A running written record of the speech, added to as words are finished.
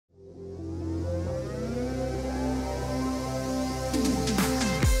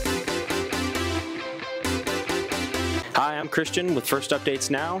Christian with First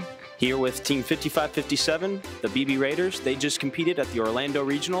Updates Now, here with Team 5557, the BB-R8ERS. They just competed at the Orlando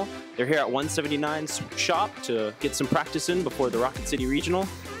Regional. They're here at 179's shop to get some practice in before the Rocket City Regional.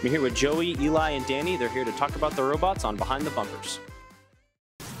 We're here with Joey, Eli, and Danny. They're here to talk about the robots on Behind the Bumpers.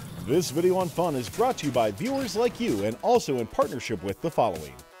 This video on fun is brought to you by viewers like you and also in partnership with the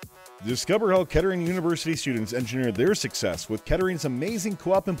following. Discover how Kettering University students engineer their success with Kettering's amazing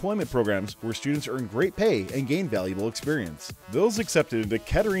co-op employment programs where students earn great pay and gain valuable experience. Those accepted into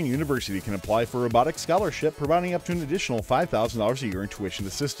Kettering University can apply for a robotics scholarship, providing up to an additional $5,000 a year in tuition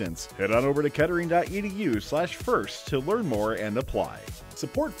assistance. Head on over to kettering.edu/first to learn more and apply.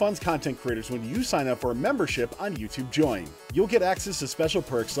 Support Fun's content creators when you sign up for a membership on YouTube Join. You'll get access to special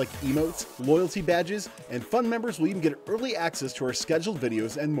perks like emotes, loyalty badges, and Fun members will even get early access to our scheduled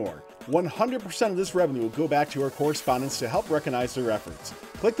videos and more. 100% of this revenue will go back to our correspondents to help recognize their efforts.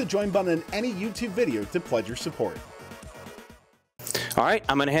 Click the join button in any YouTube video to pledge your support. All right,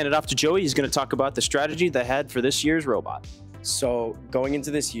 I'm going to hand it off to Joey. He's going to talk about the strategy they had for this year's robot. So going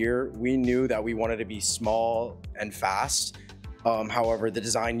into this year, we knew that we wanted to be small and fast. However, the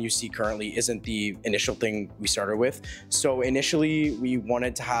design you see currently isn't the initial thing we started with. So initially, we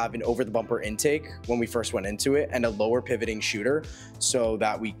wanted to have an over-the-bumper intake when we first went into it and a lower pivoting shooter so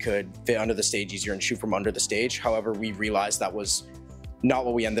that we could fit under the stage easier and shoot from under the stage. However, we realized that was not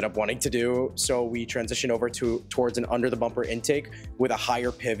what we ended up wanting to do. So we transitioned over towards an under-the-bumper intake with a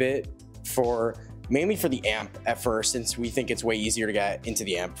higher pivot mainly for the amp at first, since we think it's way easier to get into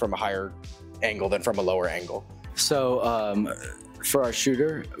the amp from a higher angle than from a lower angle. So for our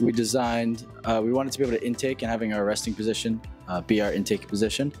shooter, we designed, we wanted to be able to intake and having our resting position be our intake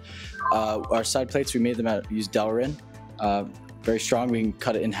position. Our side plates, we made them use Delrin. Very strong, we can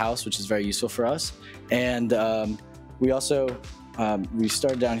cut it in-house, which is very useful for us. And we also, we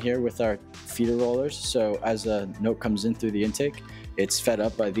started down here with our feeder rollers. So as a note comes in through the intake, it's fed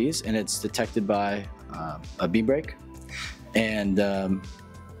up by these and it's detected by a beam brake. And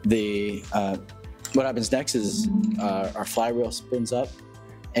what happens next is our flywheel spins up,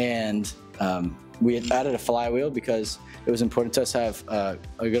 and we had added a flywheel because it was important to us to have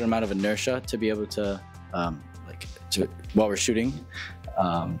a good amount of inertia to be able to, while we're shooting.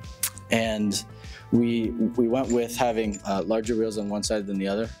 And we went with having larger wheels on one side than the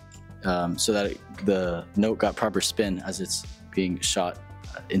other so that the note got proper spin as it's being shot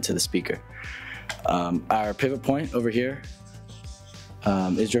into the speaker. Our pivot point over here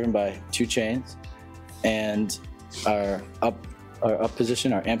is driven by 2 chains. And our up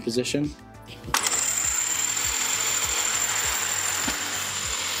position, our amp position.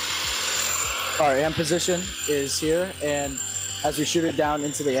 Our amp position is here, and as we shoot it down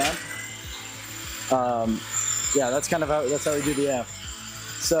into the amp, yeah, that's kind of how we do the amp.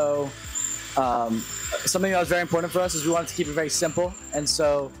 So something that was very important for us is we wanted to keep it very simple, and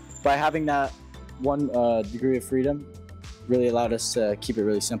so by having that one degree of freedom, really allowed us to keep it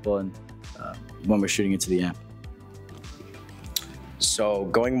really simple and when we're shooting into the amp. So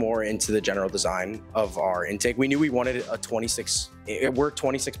going more into the general design of our intake, we knew we wanted a 26, it worked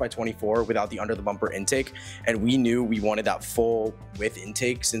 26 by 24 without the under the bumper intake. And we knew we wanted that full width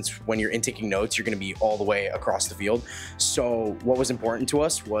intake, since when you're intaking notes, you're gonna be all the way across the field. So what was important to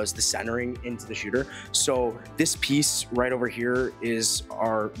us was the centering into the shooter. So this piece right over here is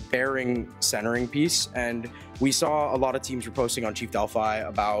our bearing centering piece. And we saw a lot of teams were posting on Chief Delphi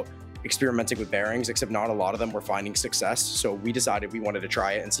about experimenting with bearings, except not a lot of them were finding success. So we decided we wanted to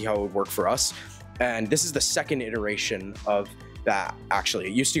try it and see how it would work for us. And this is the second iteration of that. Actually,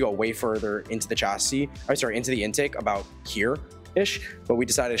 it used to go way further into the chassis, into the intake, about here-ish, but we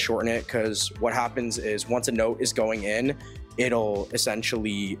decided to shorten it because what happens is once a note is going in, it'll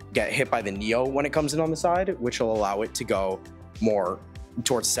essentially get hit by the Neo when it comes in on the side, which will allow it to go more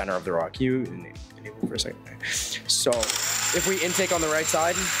towards the center of the rock. You enable for a second. So if we intake on the right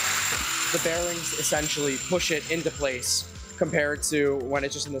side, the bearings essentially push it into place compared to when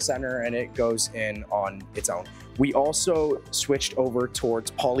it's just in the center and it goes in on its own. We also switched over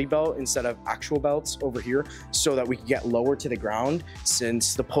towards poly belt instead of actual belts over here so that we can get lower to the ground,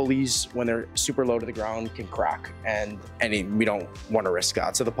 since the pulleys, when they're super low to the ground, can crack, and we don't want to risk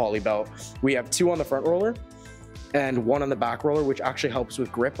that. So the poly belt, we have 2 on the front roller and 1 on the back roller, which actually helps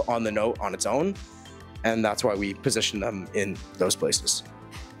with grip on the note on its own. And that's why we position them in those places.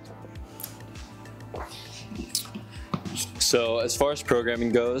 So as far as programming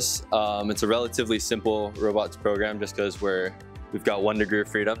goes, it's a relatively simple robots program just because we've got 1 degree of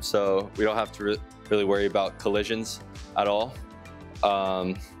freedom, so we don't have to really worry about collisions at all.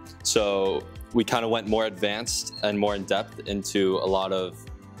 So we kind of went more advanced and more in depth into a lot of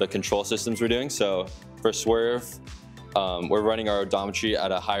the control systems we're doing. So for swerve, we're running our odometry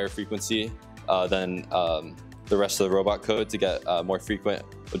at a higher frequency than the rest of the robot code to get more frequent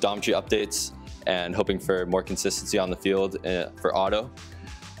odometry updates and hoping for more consistency on the field for auto.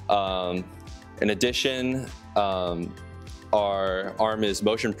 In addition, our arm is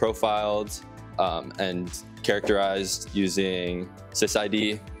motion profiled and characterized using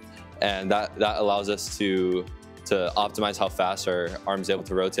SysID, and that allows us to optimize how fast our arm is able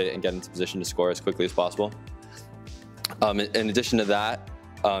to rotate and get into position to score as quickly as possible. In addition to that,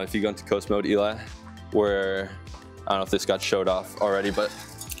 if you go into coast mode, Eli, I don't know if this got showed off already, but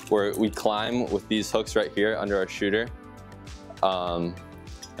we climb with these hooks right here under our shooter.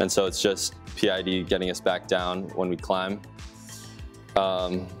 And so it's just PID getting us back down when we climb.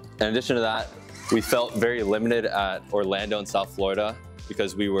 In addition to that, we felt very limited at Orlando and South Florida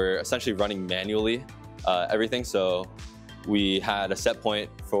because we were essentially running manually everything. So we had a set point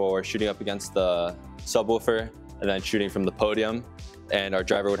for shooting up against the subwoofer and then shooting from the podium, and our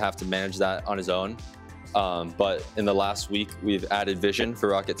driver would have to manage that on his own. But in the last week, we've added vision for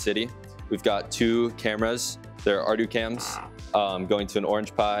Rocket City. We've got 2 cameras. They're Ardu cams going to an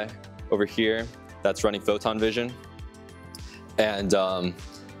Orange Pi over here that's running photon vision. And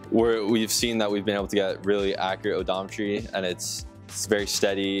we've seen that we've been able to get really accurate odometry, and it's very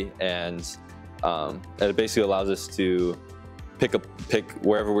steady, and it basically allows us to pick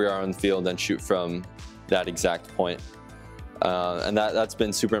wherever we are on the field and shoot from that exact point. And that's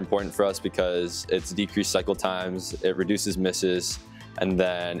been super important for us because it's decreased cycle times, it reduces misses, and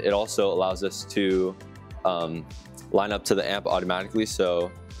then it also allows us to line up to the amp automatically.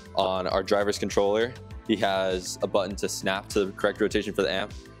 So on our driver's controller, he has a button to snap to the correct rotation for the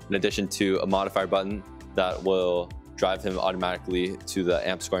amp, in addition to a modifier button that will drive him automatically to the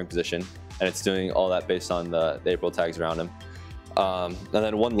amp scoring position. And it's doing all that based on the April tags around him. And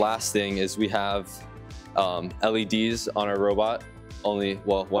then one last thing is we have LEDs on our robot.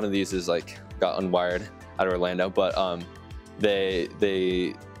 Well, one of these is got unwired at Orlando, but they're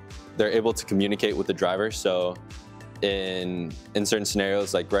able to communicate with the driver. So in certain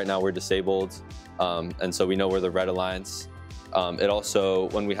scenarios, like right now we're disabled, and so we know where the red aligns. It also,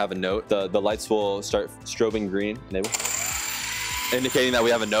 when we have a note, the lights will start strobing green, indicating that we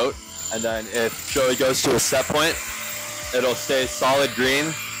have a note. And then if Joey goes to a set point, it'll stay solid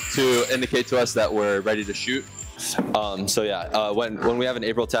green to indicate to us that we're ready to shoot. So yeah, when we have an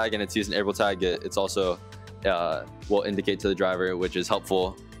April tag and it sees an April tag, it's also will indicate to the driver, which is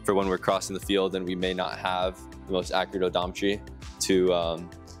helpful for when we're crossing the field and we may not have the most accurate odometry to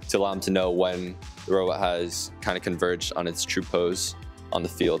allow them to know when the robot has kind of converged on its true pose on the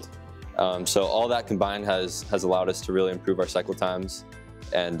field. So all that combined has allowed us to really improve our cycle times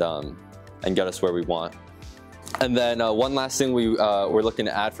and get us where we want. And then one last thing we're looking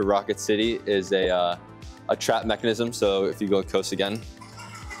to add for Rocket City is a trap mechanism. So if you go coast again,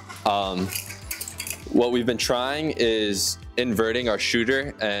 what we've been trying is inverting our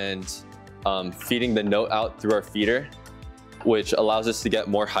shooter and feeding the note out through our feeder, which allows us to get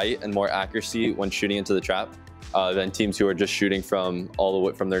more height and more accuracy when shooting into the trap than teams who are just shooting from all the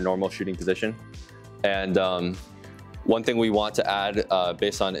way from their normal shooting position. And one thing we want to add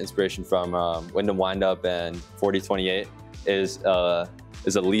based on inspiration from Wyndham Windup and 4028 is a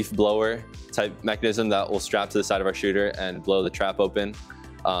leaf blower type mechanism that will strap to the side of our shooter and blow the trap open.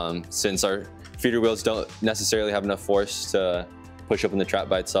 Since our feeder wheels don't necessarily have enough force to push open the trap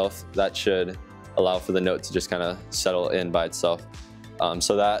by itself, that should allow for the note to just kind of settle in by itself.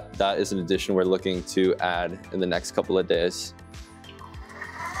 So that is an addition we're looking to add in the next couple of days.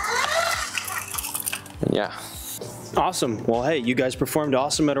 And yeah. Awesome. Well, hey, you guys performed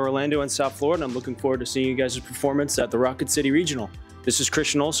awesome at Orlando and South Florida. I'm looking forward to seeing you guys' performance at the Rocket City Regional. This is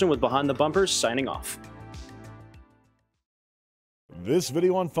Christian Olson with Behind the Bumpers signing off. This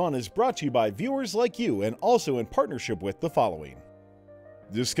video on fun is brought to you by viewers like you and also in partnership with the following.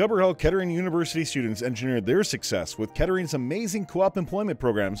 Discover how Kettering University students engineered their success with Kettering's amazing co-op employment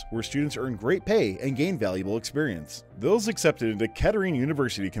programs where students earn great pay and gain valuable experience. Those accepted into Kettering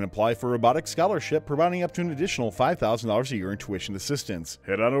University can apply for a robotics scholarship, providing up to an additional $5,000 a year in tuition assistance.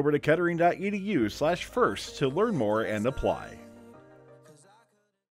 Head on over to kettering.edu/first to learn more and apply.